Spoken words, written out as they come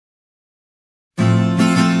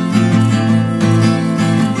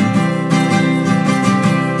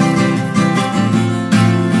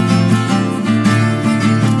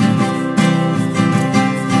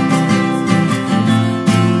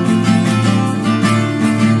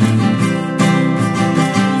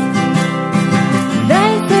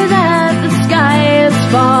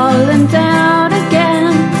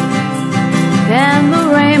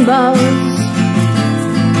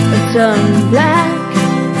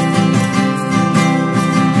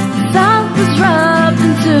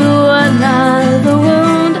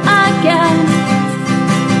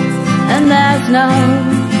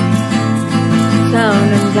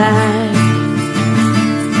back.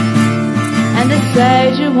 And they say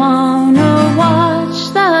you wanna watch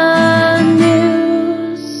the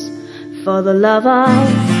news for the love of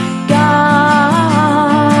God,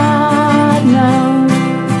 no.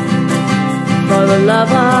 For the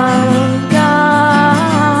love of God,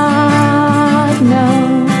 no.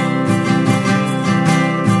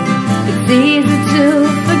 It's easy to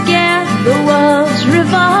forget the world's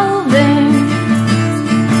revolving,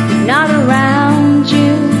 but not around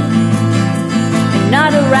you, and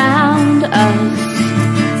not around us.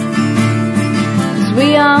 'Cause we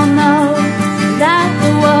all know that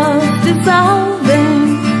the world's dissolving.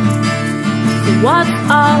 So what's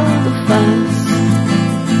all the fuss?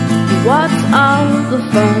 What's all the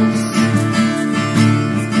fuss?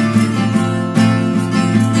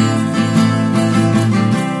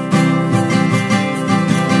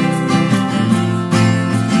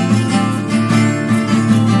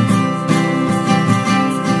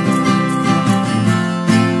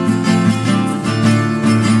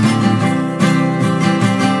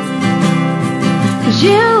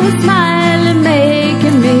 You were smiling,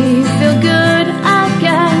 making me feel good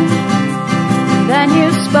again. Then you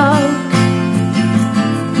spoke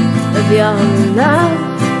of your love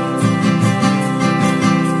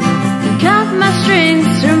and cut my strings,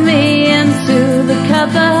 threw me into the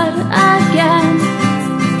cupboard again.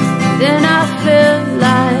 Then I feel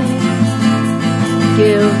like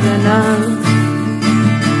giving up.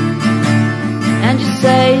 And you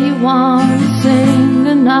say you want to sing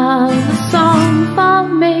another song for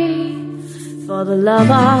me, for the love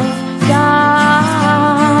of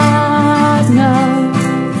God, no.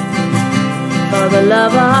 For the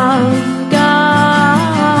love of God,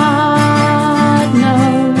 no.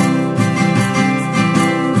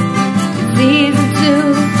 It's easy to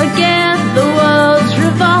forget the world's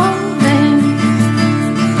revolving,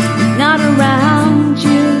 not around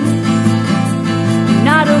you,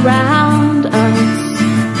 not around us.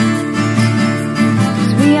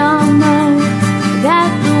 'Cause we all know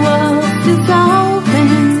that the world's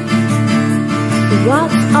dissolving. So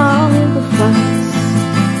what's all the fuss?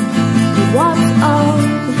 What's all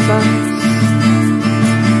the fuss?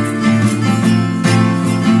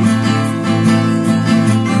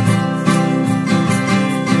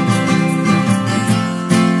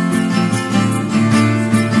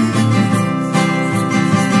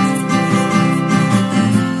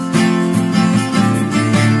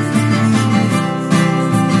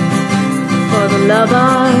 For the love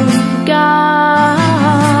of God,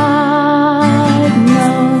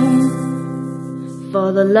 no. For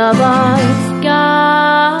the love of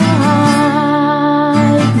God,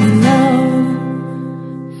 no.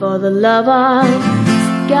 For the love of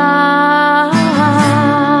God,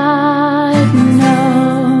 no.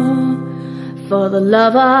 For the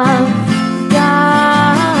love of